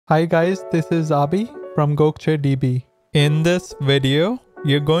Hi guys, this is Abhi from Gokcedb. In this video,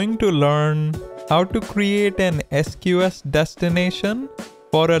 you're going to learn how to create an SQS destination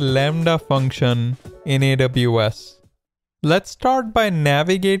for a Lambda function in AWS. Let's start by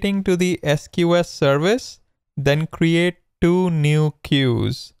navigating to the SQS service, then create two new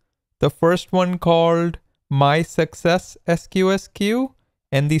queues. The first one called My Success SQSQ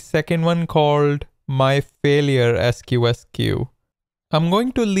and the second one called My Failure SQSQ. I'm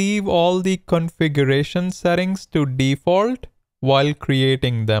going to leave all the configuration settings to default while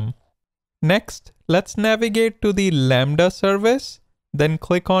creating them. Next, let's navigate to the Lambda service, then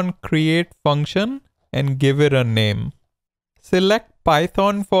click on Create Function and give it a name. Select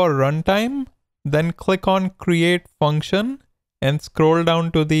Python for runtime, then click on Create Function and scroll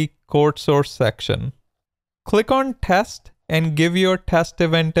down to the code source section. Click on Test and give your test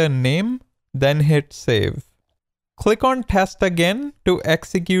event a name, then hit Save. Click on Test again to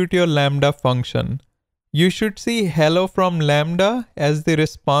execute your Lambda function. You should see Hello from Lambda as the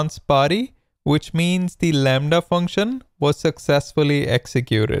response body, which means the Lambda function was successfully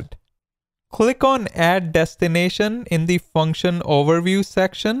executed. Click on Add Destination in the Function Overview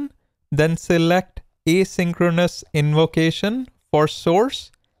section, then select Asynchronous Invocation for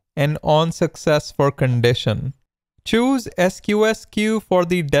source and onSuccess for condition. Choose SQSQ for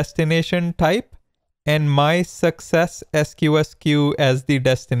the destination type and My Success SQSQ as the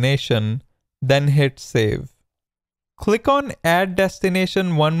destination, then hit Save. Click on Add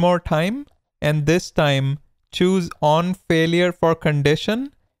Destination one more time, and this time choose On Failure for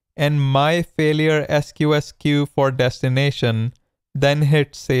condition and My Failure SQSQ for destination, then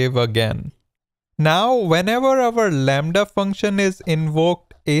hit Save again. Now, whenever our Lambda function is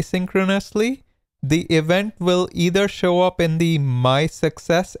invoked asynchronously, the event will either show up in the My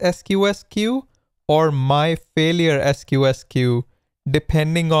Success SQSQ or My Failure SQSQ,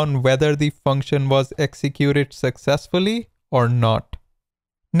 depending on whether the function was executed successfully or not.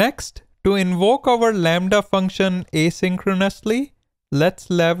 Next, to invoke our Lambda function asynchronously, let's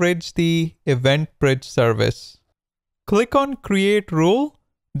leverage the Event Bridge service. Click on Create Rule,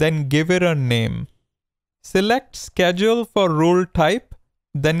 then give it a name. Select Schedule for rule type,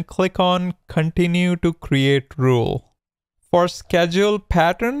 then click on Continue to create rule. For schedule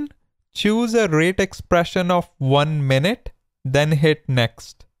pattern, choose a rate expression of 1 minute, then hit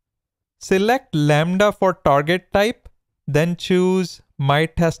Next. Select Lambda for target type, then choose My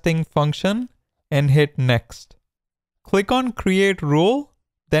Testing Function and hit Next. Click on Create Rule,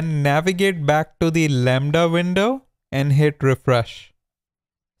 then navigate back to the Lambda window and hit Refresh.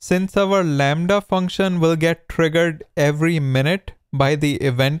 Since our Lambda function will get triggered every minute by the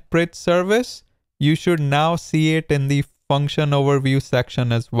Event Bridge service, you should now see it in the Function Overview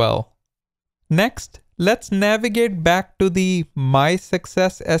section as well. Next, let's navigate back to the My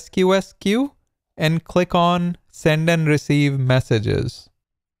Success SQSQ and click on Send and Receive Messages.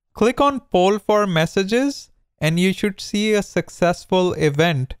 Click on Poll for Messages and you should see a successful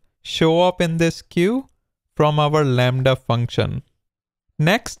event show up in this queue from our Lambda function.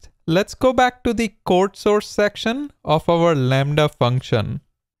 Next, let's go back to the code source section of our Lambda function.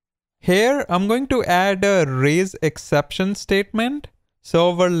 Here, I'm going to add a raise exception statement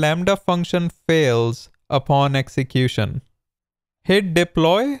so our Lambda function fails upon execution. Hit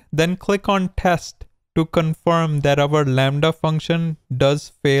Deploy, then click on Test to confirm that our Lambda function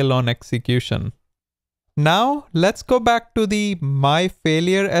does fail on execution. Now, let's go back to the My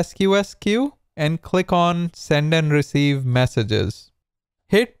Failure SQSQ and click on Send and Receive Messages.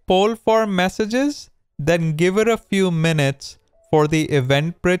 Hit Poll for Messages, then give it a few minutes for the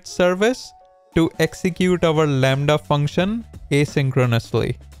Event Bridge service to execute our Lambda function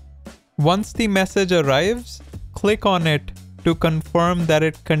asynchronously. Once the message arrives, click on it to confirm that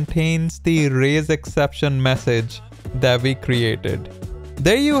it contains the raise exception message that we created.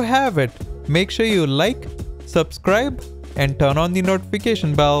 There you have it. Make sure you like, subscribe, and turn on the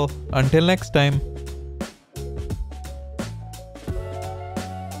notification bell. Until next time.